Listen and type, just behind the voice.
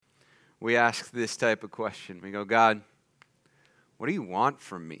we ask this type of question. We go, God, what do you want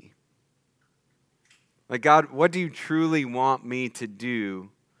from me? Like, God, what do you truly want me to do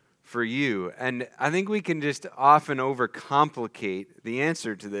for you? And I think we can just often overcomplicate the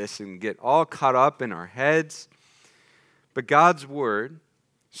answer to this and get all caught up in our heads. But God's word,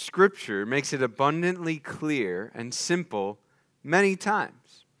 Scripture, makes it abundantly clear and simple many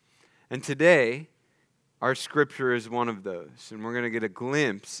times. And today, our Scripture is one of those. And we're going to get a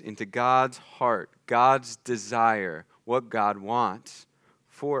glimpse into God's heart, God's desire, what God wants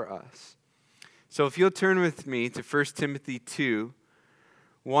for us. So if you'll turn with me to 1 Timothy 2,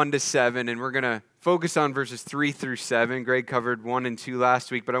 1-7, and we're going to focus on verses 3 through 7. Greg covered 1 and 2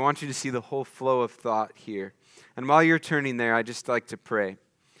 last week, but I want you to see the whole flow of thought here. And while you're turning there, I'd just like to pray.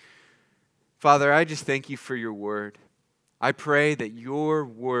 Father, I just thank you for your word. I pray that your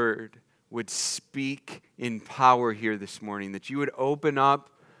word would speak in power here this morning, that you would open up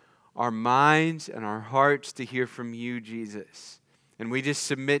our minds and our hearts to hear from you, Jesus. And we just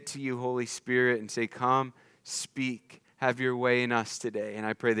submit to you, Holy Spirit, and say, come, speak, have your way in us today. And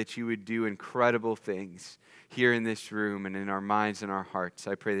I pray that you would do incredible things here in this room and in our minds and our hearts.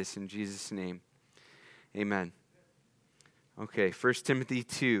 I pray this in Jesus' name. Amen. Okay, 1 Timothy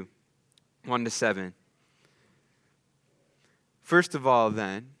 2, 1-7. First of all,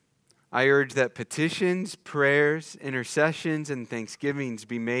 then, I urge that petitions, prayers, intercessions, and thanksgivings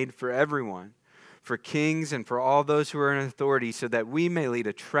be made for everyone, for kings and for all those who are in authority, so that we may lead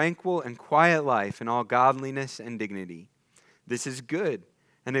a tranquil and quiet life in all godliness and dignity. This is good,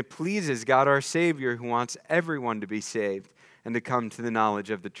 and it pleases God our Savior, who wants everyone to be saved and to come to the knowledge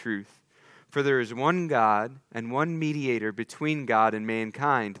of the truth. For there is one God and one mediator between God and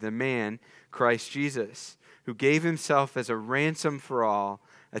mankind, the man, Christ Jesus, who gave himself as a ransom for all,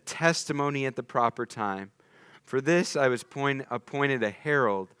 a testimony at the proper time. For this I was appointed a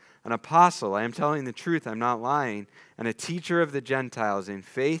herald, an apostle, I am telling the truth, I'm not lying, and a teacher of the Gentiles in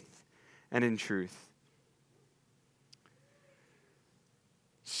faith and in truth.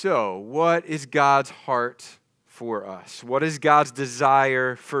 So, what is God's heart for us? What is God's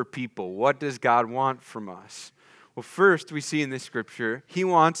desire for people? What does God want from us? Well, first, we see in this scripture, he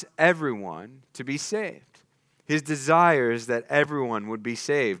wants everyone to be saved. His desire is that everyone would be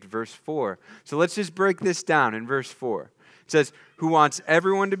saved, verse 4. So let's just break this down in verse 4. It says, who wants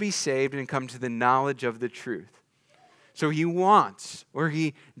everyone to be saved and come to the knowledge of the truth. So he wants, or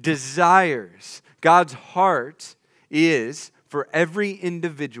he desires, God's heart is for every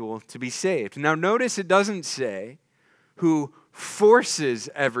individual to be saved. Now notice it doesn't say who forces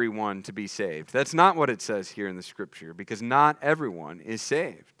everyone to be saved. That's not what it says here in the scripture, because not everyone is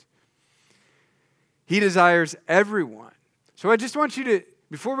saved. He desires everyone. So I just want you to,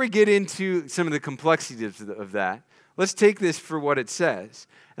 before we get into some of the complexities of that, let's take this for what it says.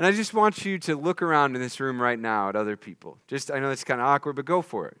 And I just want you to look around in this room right now at other people. I know it's kind of awkward, but go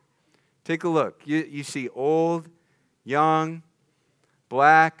for it. Take a look. You see old, young,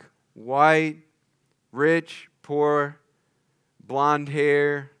 black, white, rich, poor, blonde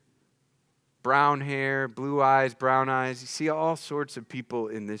hair, brown hair, blue eyes, brown eyes. You see all sorts of people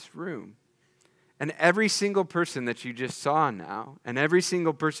in this room. And every single person that you just saw now, and every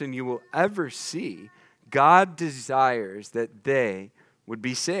single person you will ever see, God desires that they would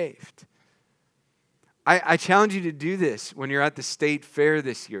be saved. I challenge you to do this when you're at the state fair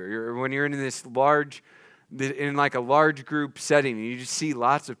this year, or when you're in like a large group setting, and you just see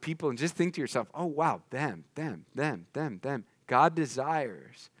lots of people, and just think to yourself, oh wow, them. God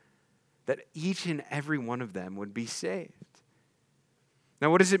desires that each and every one of them would be saved. Now,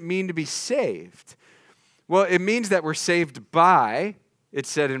 what does it mean to be saved? Well, it means that we're saved by, it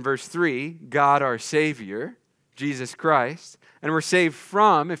said in verse 3, God our Savior, Jesus Christ. And we're saved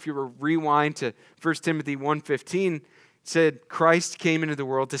from, if you rewind to 1 Timothy 1:15, it said Christ came into the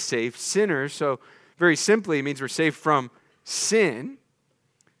world to save sinners. So very simply, it means we're saved from sin.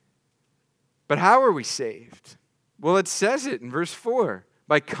 But how are we saved? Well, it says it in verse 4,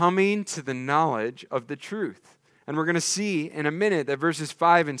 by coming to the knowledge of the truth. And we're going to see in a minute that verses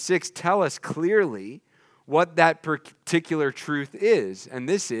 5 and 6 tell us clearly what that particular truth is. And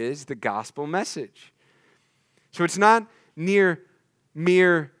this is the gospel message. So it's not mere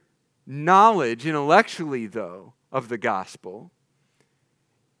knowledge intellectually, though, of the gospel.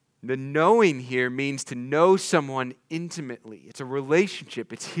 The knowing here means to know someone intimately. It's a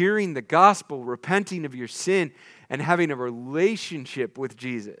relationship. It's hearing the gospel, repenting of your sin, and having a relationship with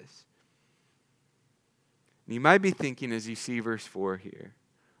Jesus. You might be thinking as you see verse 4 here,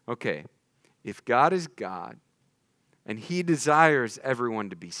 okay, if God is God and he desires everyone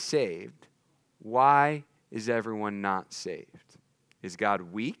to be saved, why is everyone not saved? Is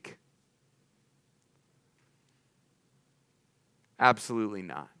God weak? Absolutely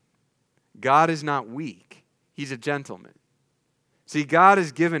not. God is not weak. He's a gentleman. See, God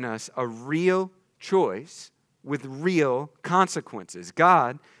has given us a real choice with real consequences.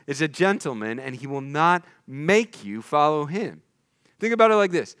 God is a gentleman, and he will not make you follow him. Think about it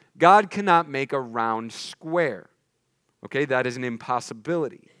like this. God cannot make a round square. Okay, that is an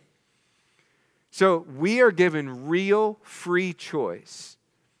impossibility. So we are given real free choice.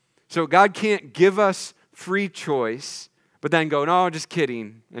 So God can't give us free choice, but then go, no, just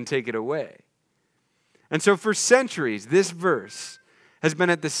kidding, and take it away. And so for centuries, this verse has been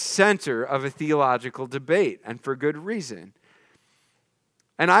at the center of a theological debate, and for good reason.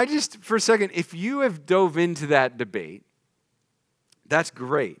 And I just, for a second, if you have dove into that debate, that's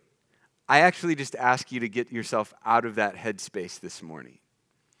great. I actually just ask you to get yourself out of that headspace this morning.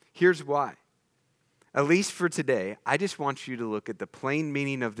 Here's why. At least for today, I just want you to look at the plain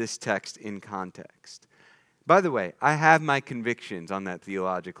meaning of this text in context. By the way, I have my convictions on that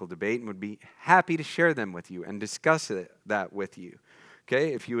theological debate and would be happy to share them with you and discuss that with you,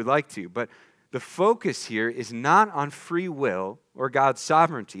 okay, if you would like to. But the focus here is not on free will or God's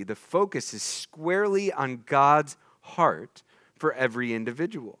sovereignty. The focus is squarely on God's heart for every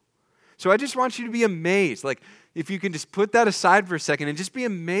individual. So I just want you to be amazed. Like, if you can just put that aside for a second and just be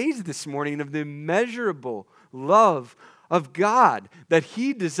amazed this morning of the immeasurable love of God, that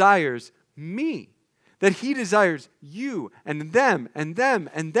he desires me, that he desires you and them and them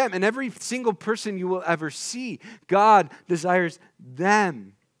and them and every single person you will ever see. God desires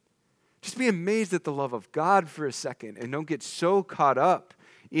them. Just be amazed at the love of God for a second and don't get so caught up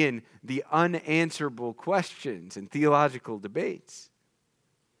in the unanswerable questions and theological debates.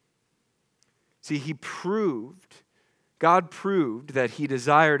 See, God proved that he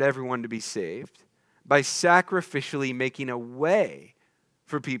desired everyone to be saved by sacrificially making a way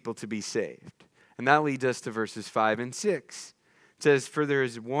for people to be saved. And that leads us to verses 5 and 6. It says, "For there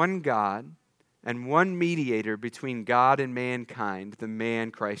is one God and one mediator between God and mankind, the man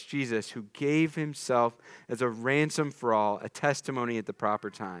Christ Jesus, who gave himself as a ransom for all, a testimony at the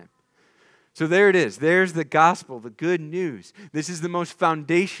proper time." So there it is. There's the gospel, the good news. This is the most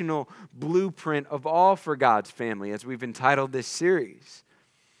foundational blueprint of all for God's family, as we've entitled this series.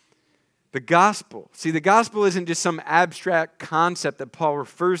 The gospel. See, the gospel isn't just some abstract concept that Paul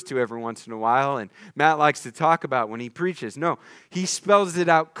refers to every once in a while and Matt likes to talk about when he preaches. No, he spells it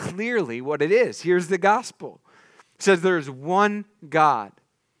out clearly what it is. Here's the gospel. It says there is one God.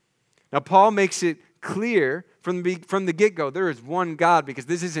 Now, Paul makes it clear from the get-go, there is one God, because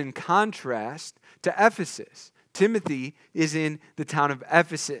this is in contrast to Ephesus. Timothy is in the town of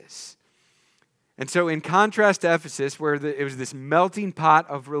Ephesus. And so in contrast to Ephesus, where it was this melting pot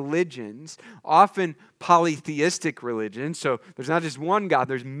of religions, often polytheistic religions, so there's not just one God,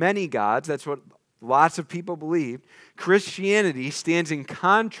 there's many gods, that's what lots of people believed. Christianity stands in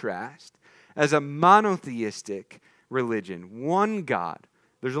contrast as a monotheistic religion, one God.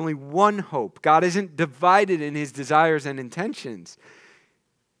 There's only one hope. God isn't divided in his desires and intentions.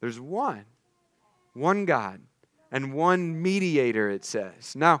 There's one God, and one mediator, it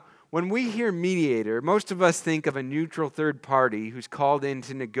says. Now, when we hear mediator, most of us think of a neutral third party who's called in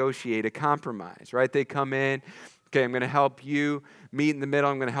to negotiate a compromise, right? They come in, okay, I'm going to help you meet in the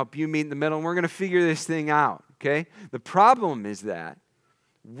middle, I'm going to help you meet in the middle, and we're going to figure this thing out, okay? The problem is that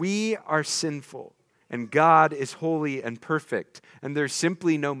we are sinful. And God is holy and perfect. And there's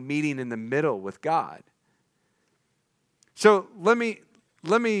simply no meeting in the middle with God. So let me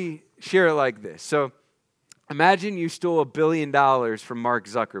share it like this. So imagine you stole $1 billion from Mark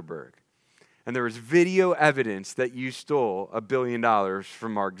Zuckerberg. And there was video evidence that you stole $1 billion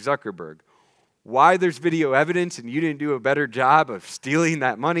from Mark Zuckerberg. Why there's video evidence and you didn't do a better job of stealing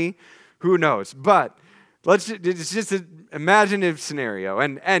that money, who knows? But it's just an imaginative scenario.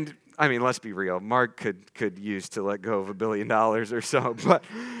 And I mean, let's be real. Mark could use to let go of $1 billion or so.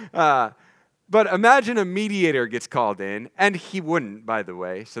 But imagine a mediator gets called in, and he wouldn't, by the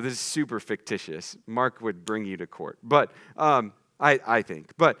way. So this is super fictitious. Mark would bring you to court. But I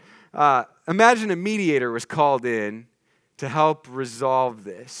think. But imagine a mediator was called in to help resolve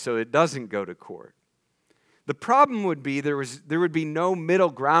this so it doesn't go to court. The problem would be there would be no middle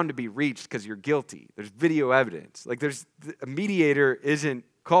ground to be reached because you're guilty. There's video evidence. Like a mediator isn't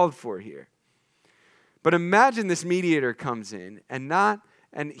called for here. But imagine this mediator comes in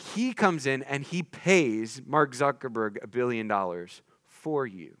and he comes in and he pays Mark Zuckerberg $1 billion for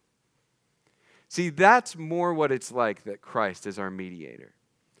you. See, that's more what it's like that Christ is our mediator.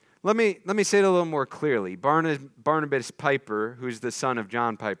 Let me say it a little more clearly. Barnabas Piper, who's the son of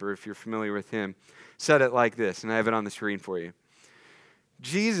John Piper, if you're familiar with him, said it like this, and I have it on the screen for you.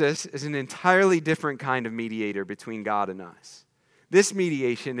 Jesus is an entirely different kind of mediator between God and us. This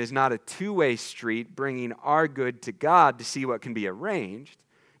mediation is not a two-way street bringing our good to God to see what can be arranged.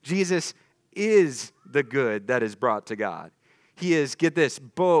 Jesus is the good that is brought to God. He is, get this,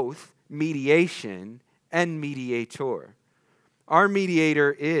 both mediation and mediator. Our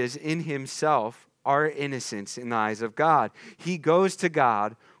mediator is, in himself, our innocence in the eyes of God. He goes to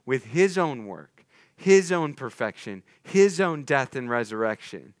God with his own work, his own perfection, his own death and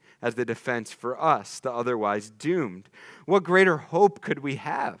resurrection as the defense for us, the otherwise doomed. What greater hope could we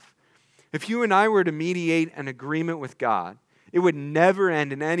have? If you and I were to mediate an agreement with God, it would never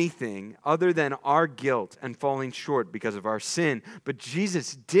end in anything other than our guilt and falling short because of our sin. But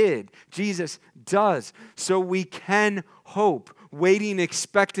Jesus did. Jesus does. So we can hope, waiting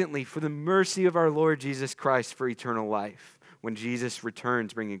expectantly for the mercy of our Lord Jesus Christ for eternal life. When Jesus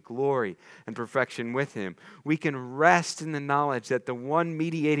returns, bringing glory and perfection with him, we can rest in the knowledge that the one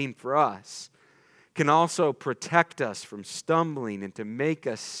mediating for us can also protect us from stumbling and to make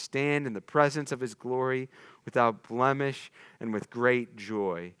us stand in the presence of his glory without blemish and with great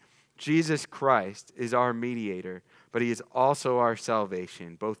joy. Jesus Christ is our mediator, but he is also our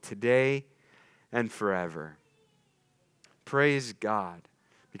salvation, both today and forever. Praise God,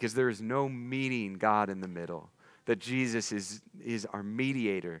 because there is no meeting God in the middle. That Jesus is our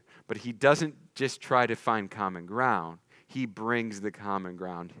mediator, but he doesn't just try to find common ground. He brings the common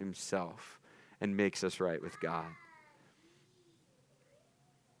ground himself and makes us right with God.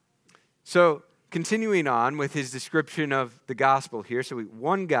 So, continuing on with his description of the gospel here. So,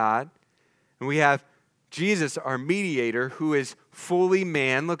 one God, and we have Jesus, our mediator, who is fully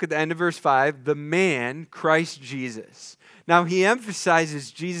man. Look at the end of verse 5. The man, Christ Jesus. Now, he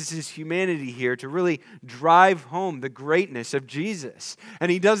emphasizes Jesus' humanity here to really drive home the greatness of Jesus.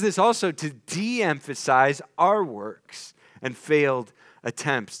 And he does this also to de-emphasize our works and failed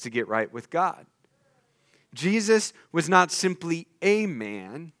attempts to get right with God. Jesus was not simply a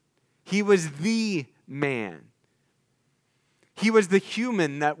man. He was the man. He was the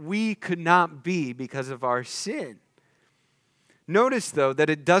human that we could not be because of our sin. Notice, though, that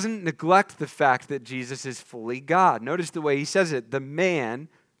it doesn't neglect the fact that Jesus is fully God. Notice the way he says it. The man,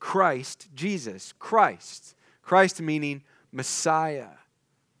 Christ, Jesus. Christ. Christ meaning Messiah.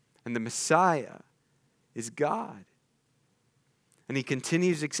 And the Messiah is God. And he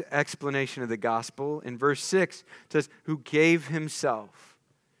continues explanation of the gospel in verse 6. It says, who gave himself.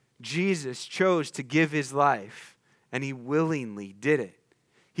 Jesus chose to give his life, and he willingly did it.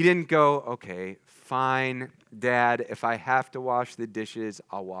 He didn't go, okay, fine, Dad, if I have to wash the dishes,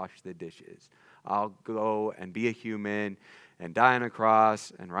 I'll wash the dishes. I'll go and be a human and die on a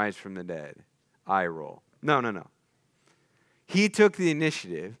cross and rise from the dead. I roll. No. He took the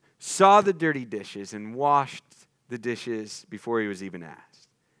initiative, saw the dirty dishes, and washed the dishes before he was even asked.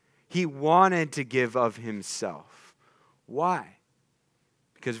 He wanted to give of himself. Why?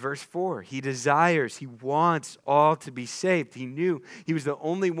 Because verse 4, he desires, he wants all to be saved. He knew he was the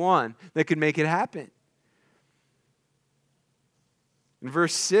only one that could make it happen. In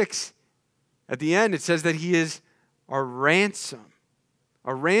verse 6, at the end, it says that he is our ransom.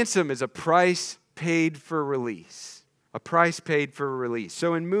 A ransom is a price paid for release. A price paid for release.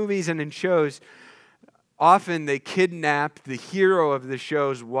 So in movies and in shows, often they kidnap the hero of the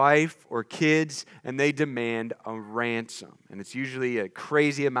show's wife or kids, and they demand a ransom. And it's usually a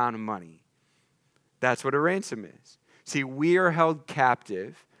crazy amount of money. That's what a ransom is. See, we are held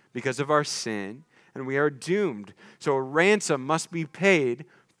captive because of our sin, and we are doomed. So a ransom must be paid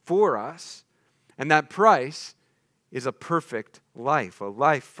for us, and that price is a perfect life, a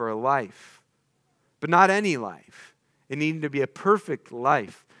life for a life. But not any life. It needed to be a perfect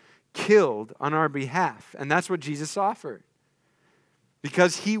life, killed on our behalf. And that's what Jesus offered.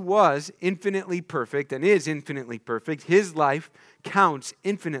 Because he was infinitely perfect and is infinitely perfect, his life counts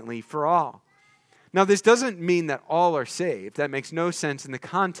infinitely for all. Now, this doesn't mean that all are saved. That makes no sense in the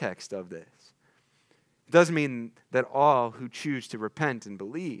context of this. It does mean that all who choose to repent and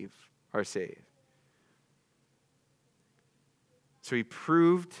believe are saved. So he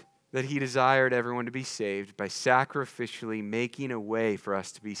proved that he desired everyone to be saved by sacrificially making a way for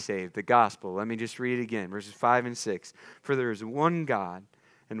us to be saved. The gospel, let me just read it again, verses 5 and 6. For there is one God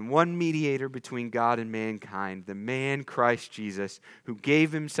and one mediator between God and mankind, the man Christ Jesus, who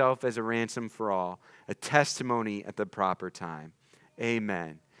gave himself as a ransom for all, a testimony at the proper time.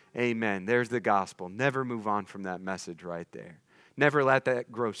 Amen. Amen. There's the gospel. Never move on from that message right there. Never let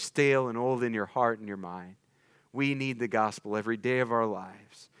that grow stale and old in your heart and your mind. We need the gospel every day of our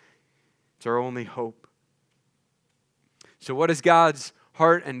lives. It's our only hope. So what is God's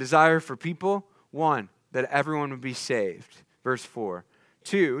heart and desire for people? One, that everyone would be saved. Verse 4.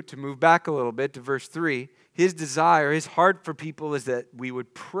 2, to move back a little bit to verse 3, his desire, his heart for people is that we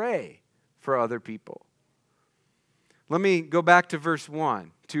would pray for other people. Let me go back to verse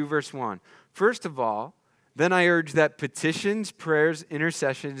 1, 2 verse 1. First of all, then I urge that petitions, prayers,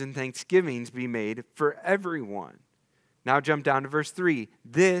 intercessions, and thanksgivings be made for everyone. Now jump down to verse 3.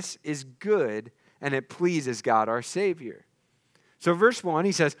 This is good, and it pleases God our Savior. So verse 1,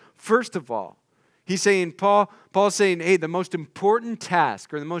 he says, first of all, he's saying, Paul's saying, hey, the most important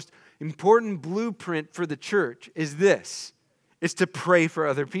task or the most important blueprint for the church is this. It's to pray for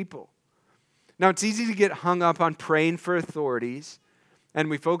other people. Now, it's easy to get hung up on praying for authorities, and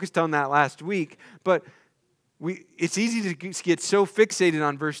we focused on that last week, but it's easy to get so fixated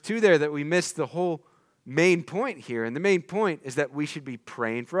on verse 2 there that we miss the whole main point here. And the main point is that we should be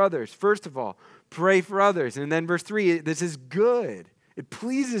praying for others. First of all, pray for others. And then verse 3, this is good. It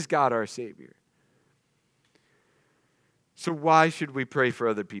pleases God our Savior. So why should we pray for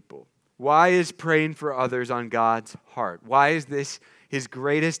other people? Why is praying for others on God's heart? Why is this his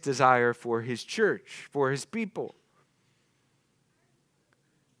greatest desire for his church, for his people?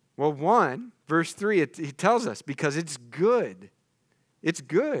 Well, 1, verse 3, he tells us, because it's good. It's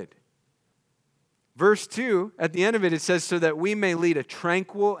good. Verse 2, at the end of it, it says, so that we may lead a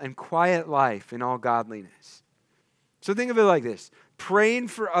tranquil and quiet life in all godliness. So think of it like this. Praying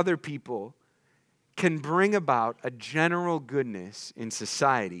for other people can bring about a general goodness in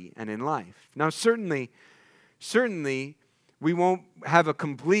society and in life. Now, certainly, we won't have a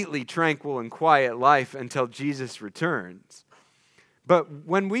completely tranquil and quiet life until Jesus returns. But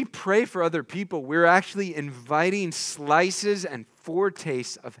when we pray for other people, we're actually inviting slices and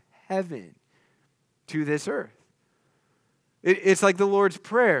foretastes of heaven to this earth. It's like the Lord's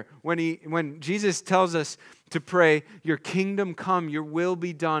Prayer when Jesus tells us to pray, your kingdom come, your will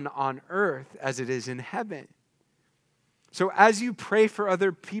be done on earth as it is in heaven. So as you pray for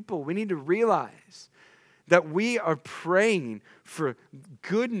other people, we need to realize that we are praying for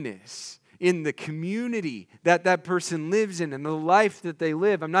goodness in the community that that person lives in and the life that they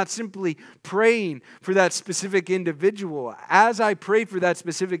live. I'm not simply praying for that specific individual. As I pray for that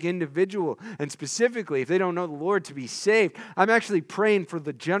specific individual, and specifically if they don't know the Lord to be saved, I'm actually praying for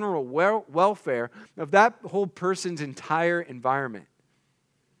the general welfare of that whole person's entire environment.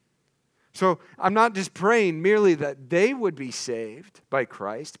 So I'm not just praying merely that they would be saved by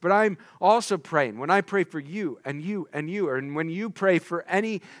Christ, but I'm also praying, when I pray for you and you and you, and when you pray for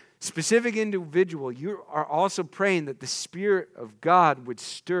any specific individual, you are also praying that the Spirit of God would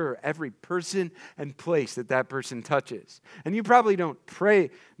stir every person and place that that person touches. And you probably don't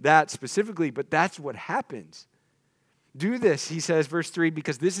pray that specifically, but that's what happens. Do this, he says, verse 3,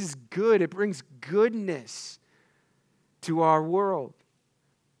 because this is good. It brings goodness to our world.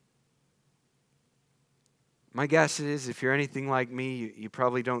 My guess is, if you're anything like me, you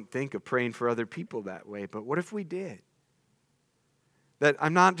probably don't think of praying for other people that way. But what if we did? That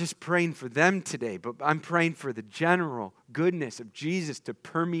I'm not just praying for them today, but I'm praying for the general goodness of Jesus to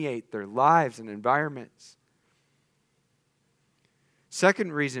permeate their lives and environments.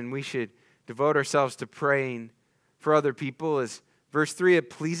 Second reason we should devote ourselves to praying for other people is verse 3, it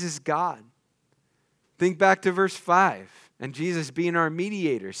pleases God. Think back to verse 5 and Jesus being our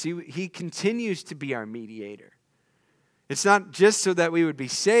mediator. See, he continues to be our mediator. It's not just so that we would be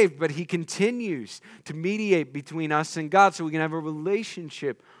saved, but he continues to mediate between us and God so we can have a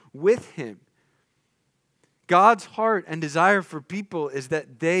relationship with him. God's heart and desire for people is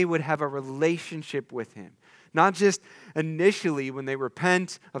that they would have a relationship with him. Not just initially when they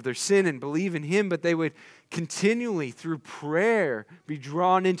repent of their sin and believe in him, but they would continually through prayer be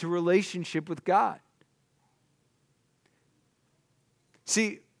drawn into relationship with God.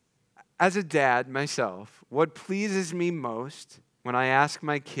 See, as a dad myself, what pleases me most when I ask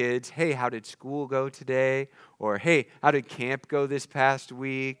my kids, hey, how did school go today? Or, hey, how did camp go this past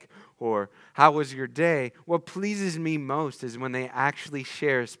week? Or, how was your day? What pleases me most is when they actually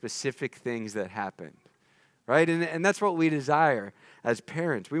share specific things that happened, right? And that's what we desire as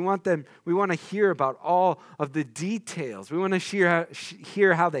parents. We want to hear about all of the details. We want to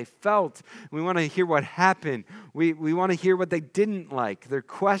hear how they felt. We want to hear what happened. We want to hear what they didn't like, their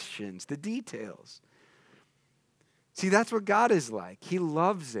questions, the details. See, that's what God is like. He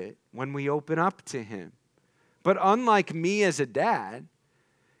loves it when we open up to him. But unlike me as a dad,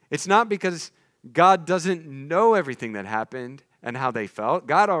 it's not because God doesn't know everything that happened and how they felt.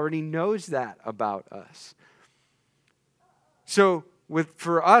 God already knows that about us. So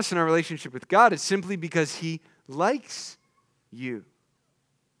for us in our relationship with God, it's simply because he likes you.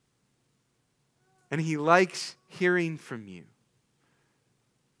 And he likes hearing from you.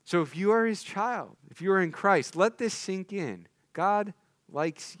 So if you are his child, if you are in Christ, let this sink in. God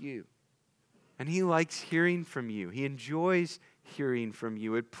likes you. And he likes hearing from you. He enjoys hearing from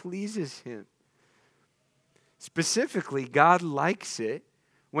you. It pleases him. Specifically, God likes it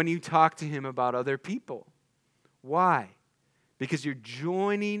when you talk to him about other people. Why? Because you're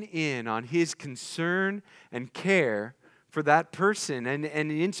joining in on his concern and care for that person. And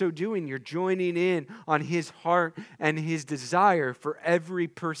in so doing, you're joining in on his heart and his desire for every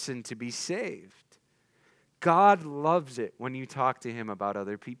person to be saved. God loves it when you talk to him about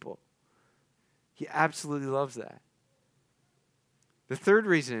other people. He absolutely loves that. The third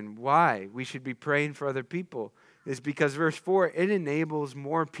reason why we should be praying for other people is because verse 4, it enables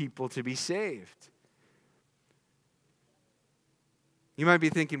more people to be saved. You might be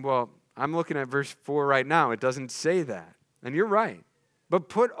thinking, well, I'm looking at verse 4 right now. It doesn't say that. And you're right. But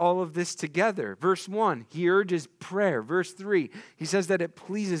put all of this together. Verse 1, he urges prayer. Verse 3, he says that it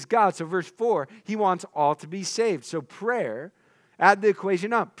pleases God. So verse 4, he wants all to be saved. So prayer, add the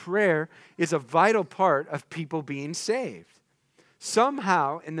equation up. Prayer is a vital part of people being saved.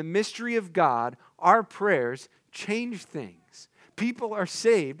 Somehow, in the mystery of God, our prayers change things. People are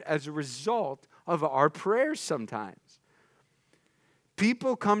saved as a result of our prayers sometimes.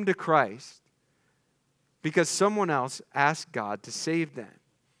 People come to Christ because someone else asked God to save them.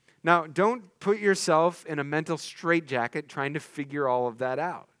 Now, don't put yourself in a mental straitjacket trying to figure all of that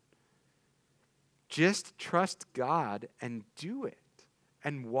out. Just trust God and do it.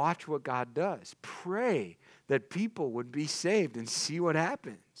 And watch what God does. Pray that people would be saved and see what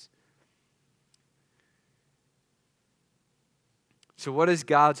happens. So what is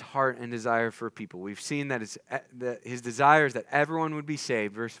God's heart and desire for people? We've seen that his desire is that everyone would be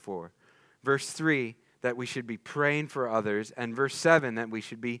saved, verse 4. Verse 3, that we should be praying for others. And verse 7, that we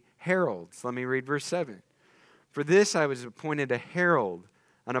should be heralds. Let me read verse 7. For this I was appointed a herald,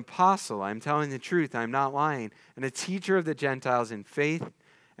 an apostle. I am telling the truth, I am not lying, and a teacher of the Gentiles in faith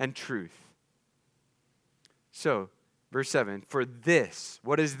and truth. So, verse 7, for this,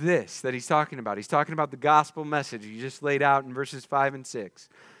 what is this that he's talking about? He's talking about the gospel message he just laid out in verses 5 and 6.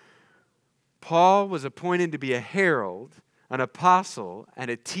 Paul was appointed to be a herald, an apostle,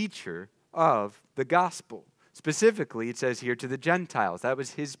 and a teacher of the gospel. Specifically, it says here to the Gentiles. That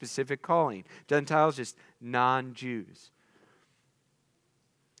was his specific calling. Gentiles, just non-Jews.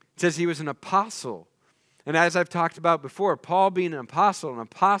 It says he was an apostle. And as I've talked about before, Paul being an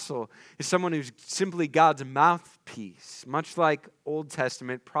apostle is someone who's simply God's mouthpiece, much like Old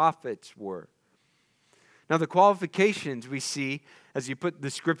Testament prophets were. Now, the qualifications we see as you put the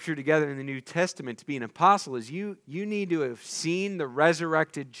scripture together in the New Testament to be an apostle is you need to have seen the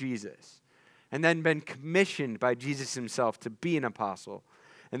resurrected Jesus and then been commissioned by Jesus himself to be an apostle.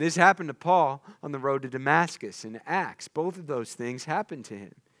 And this happened to Paul on the road to Damascus in Acts. Both of those things happened to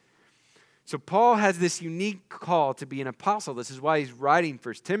him. So Paul has this unique call to be an apostle. This is why he's writing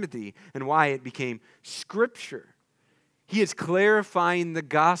 1 Timothy and why it became scripture. He is clarifying the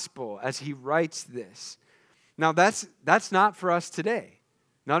gospel as he writes this. Now that's not for us today.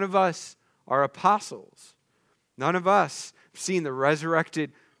 None of us are apostles. None of us have seen the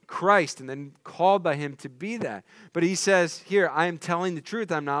resurrected Christ and then called by him to be that. But he says here, I am telling the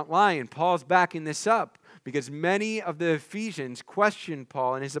truth, I'm not lying. Paul's backing this up. Because many of the Ephesians questioned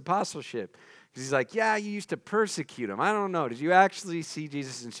Paul and his apostleship. Because he's like, yeah, you used to persecute him. I don't know. Did you actually see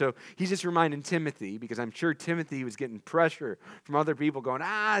Jesus? And so he's just reminding Timothy, because I'm sure Timothy was getting pressure from other people going,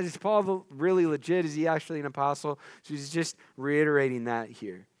 is Paul really legit? Is he actually an apostle? So he's just reiterating that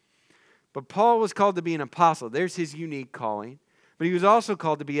here. But Paul was called to be an apostle. There's his unique calling. But he was also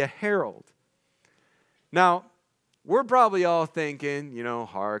called to be a herald. Now, we're probably all thinking,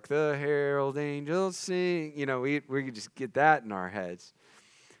 hark the herald angels sing. We could just get that in our heads.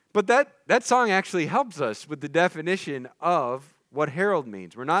 But that song actually helps us with the definition of what herald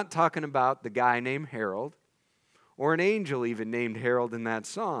means. We're not talking about the guy named Harold or an angel even named Harold in that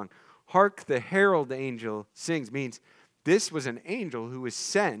song. Hark the herald angel sings means this was an angel who was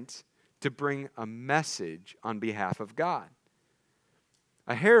sent to bring a message on behalf of God.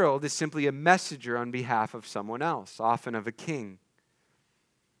 A herald is simply a messenger on behalf of someone else, often of a king.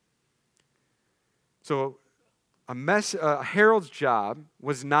 So a herald's job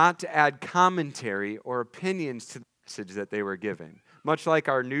was not to add commentary or opinions to the message that they were given, much like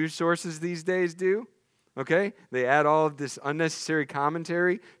our news sources these days do. Okay? They add all of this unnecessary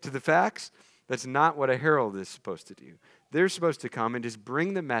commentary to the facts. That's not what a herald is supposed to do. They're supposed to come and just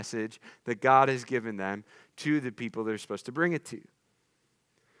bring the message that God has given them to the people they're supposed to bring it to.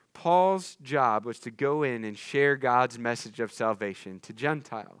 Paul's job was to go in and share God's message of salvation to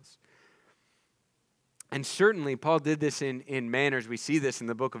Gentiles. And certainly, Paul did this in manners. We see this in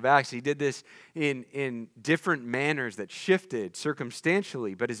the book of Acts. He did this in different manners that shifted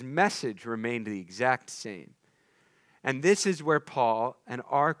circumstantially, but his message remained the exact same. And this is where Paul and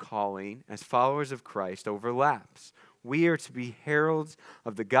our calling as followers of Christ overlaps. We are to be heralds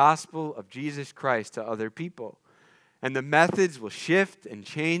of the gospel of Jesus Christ to other people. And the methods will shift and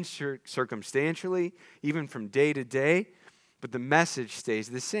change circumstantially, even from day to day, but the message stays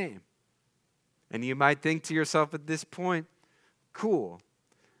the same. And you might think to yourself at this point, cool,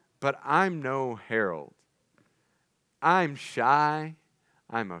 but I'm no herald. I'm shy,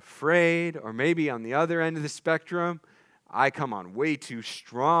 I'm afraid, or maybe on the other end of the spectrum, I come on way too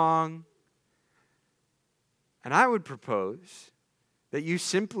strong. And I would propose that you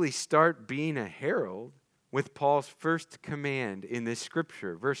simply start being a herald with Paul's first command in this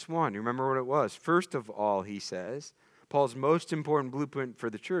scripture. Verse 1, you remember what it was? First of all, he says, Paul's most important blueprint for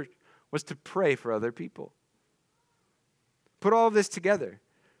the church was to pray for other people. Put all this together.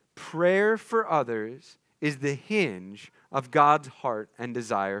 Prayer for others is the hinge of God's heart and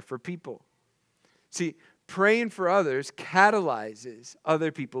desire for people. See, praying for others catalyzes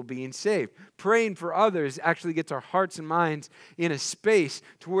other people being saved. Praying for others actually gets our hearts and minds in a space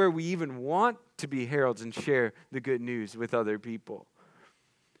to where we even want to be heralds and share the good news with other people.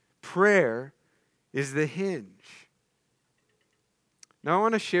 Prayer is the hinge. Now I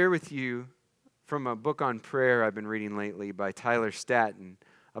want to share with you from a book on prayer I've been reading lately by Tyler Staton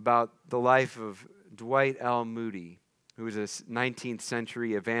about the life of Dwight L. Moody, who was a 19th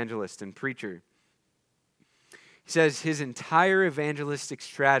century evangelist and preacher. He says his entire evangelistic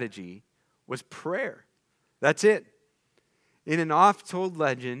strategy was prayer. That's it. In an oft-told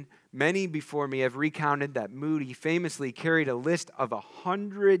legend, many before me have recounted that Moody famously carried a list of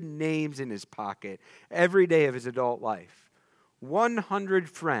 100 names in his pocket every day of his adult life. 100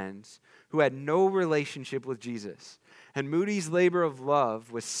 friends who had no relationship with Jesus. And Moody's labor of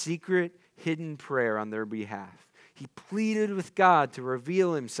love was secret, hidden prayer on their behalf. He pleaded with God to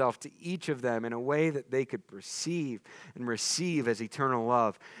reveal himself to each of them in a way that they could perceive and receive as eternal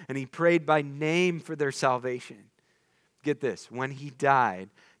love. And he prayed by name for their salvation. Get this, when he died,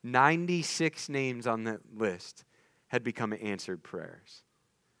 96 names on that list had become answered prayers.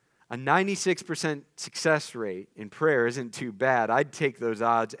 A 96% success rate in prayer isn't too bad. I'd take those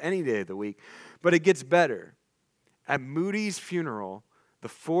odds any day of the week. But it gets better. At Moody's funeral, the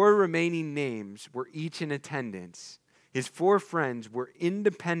 4 remaining names were each in attendance. His 4 friends were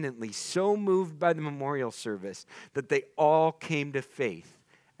independently so moved by the memorial service that they all came to faith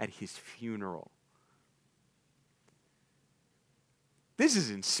at his funeral. This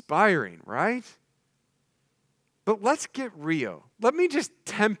is inspiring, right? But let's get real. Let me just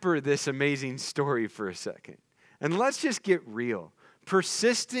temper this amazing story for a second. And let's just get real.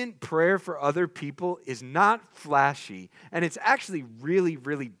 Persistent prayer for other people is not flashy, and it's actually really,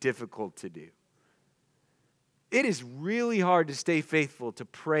 really difficult to do. It is really hard to stay faithful to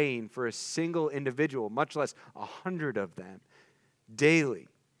praying for a single individual, much less 100 of them, daily,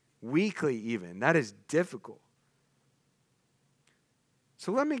 weekly even. That is difficult.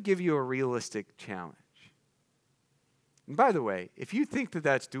 So let me give you a realistic challenge. And by the way, if you think that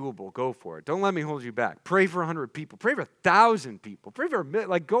that's doable, go for it. Don't let me hold you back. Pray for 100 people. Pray for 1,000 people. Pray for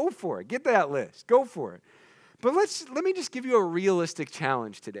go for it. Get that list. Go for it. But let me just give you a realistic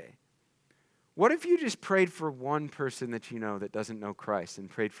challenge today. What if you just prayed for one person that you know that doesn't know Christ and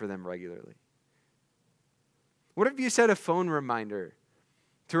prayed for them regularly? What if you set a phone reminder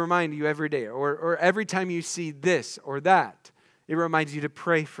to remind you every day, or every time you see this or that, it reminds you to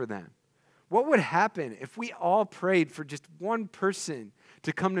pray for them? What would happen if we all prayed for just one person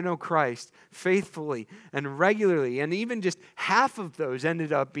to come to know Christ faithfully and regularly, and even just half of those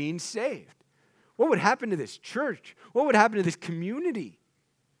ended up being saved? What would happen to this church? What would happen to this community?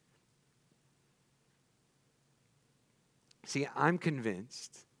 See, I'm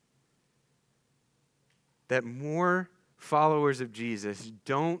convinced that more followers of Jesus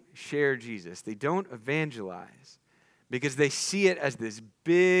don't share Jesus. They don't evangelize because they see it as this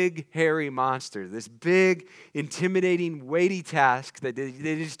big, hairy monster, this big, intimidating, weighty task that they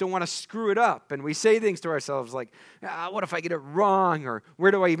just don't want to screw it up. And we say things to ourselves like, what if I get it wrong? Or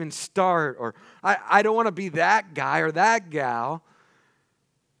where do I even start? Or I don't want to be that guy or that gal.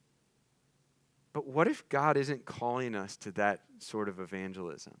 But what if God isn't calling us to that sort of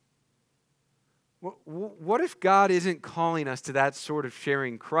evangelism? What if God isn't calling us to that sort of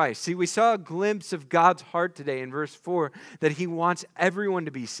sharing Christ? See, we saw a glimpse of God's heart today in verse 4, that he wants everyone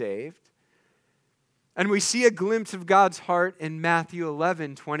to be saved. And we see a glimpse of God's heart in Matthew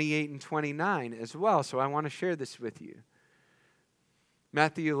 11, 28 and 29 as well. So I want to share this with you.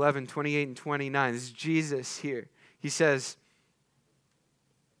 Matthew 11, 28 and 29. This is Jesus here. He says,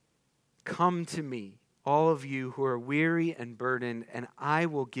 "Come to me, all of you who are weary and burdened, and I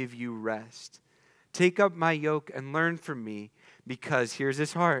will give you rest. Take up my yoke and learn from me, because," here's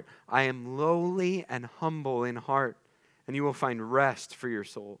his heart, "I am lowly and humble in heart, and you will find rest for your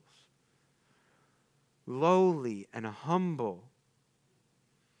souls." Lowly and humble.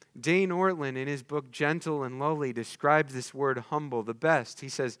 Dane Ortland, in his book Gentle and Lowly, describes this word humble the best. He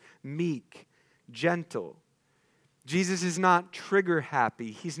says, meek, gentle. Jesus is not trigger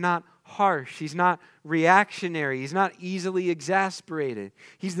happy. He's not harsh. He's not reactionary. He's not easily exasperated.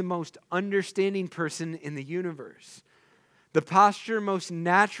 He's the most understanding person in the universe. The posture most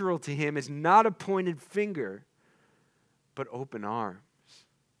natural to him is not a pointed finger, but open arms.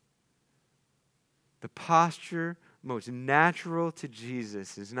 The posture most natural to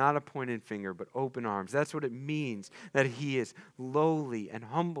Jesus is not a pointed finger, but open arms. That's what it means that he is lowly and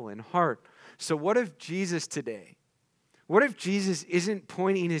humble in heart. So what if Jesus today, what if Jesus isn't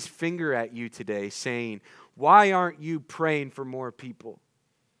pointing his finger at you today saying, "Why aren't you praying for more people?"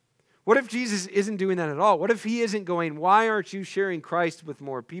 What if Jesus isn't doing that at all? What if he isn't going, "Why aren't you sharing Christ with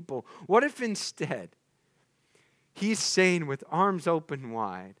more people?" What if instead he's saying with arms open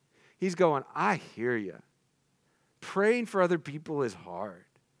wide, he's going, "I hear you. Praying for other people is hard.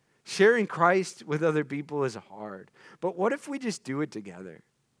 Sharing Christ with other people is hard. But what if we just do it together?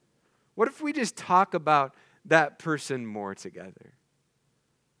 What if we just talk about that person more together?"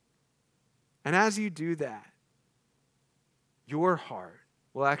 And as you do that, your heart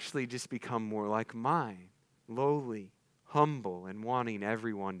will actually just become more like mine, lowly, humble, and wanting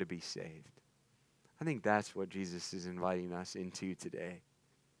everyone to be saved. I think that's what Jesus is inviting us into today.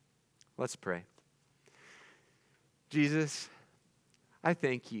 Let's pray. Jesus, I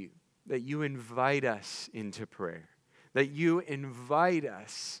thank you that you invite us into prayer, that you invite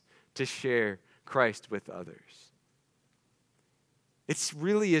us to share Christ with others. It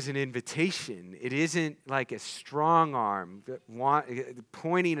really is an invitation. It isn't like a strong arm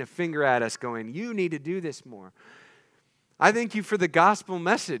pointing a finger at us going, "You need to do this more." I thank you for the gospel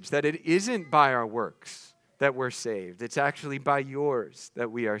message that it isn't by our works that we're saved. It's actually by yours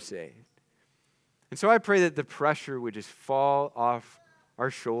that we are saved. And so I pray that the pressure would just fall off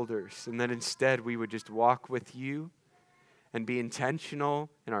our shoulders and that instead we would just walk with you and be intentional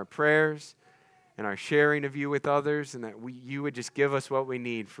in our prayers and our sharing of you with others, and that you would just give us what we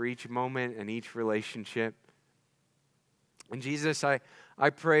need for each moment and each relationship. And Jesus, I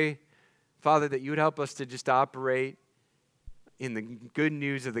pray, Father, that you would help us to just operate in the good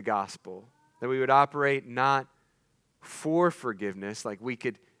news of the gospel, that we would operate not for forgiveness, like we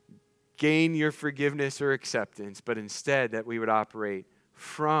could gain your forgiveness or acceptance, but instead that we would operate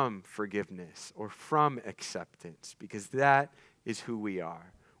from forgiveness or from acceptance, because that is who we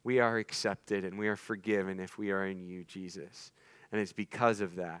are. We are accepted and we are forgiven if we are in you, Jesus. And it's because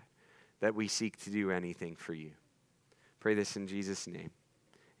of that that we seek to do anything for you. Pray this in Jesus' name.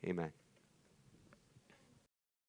 Amen.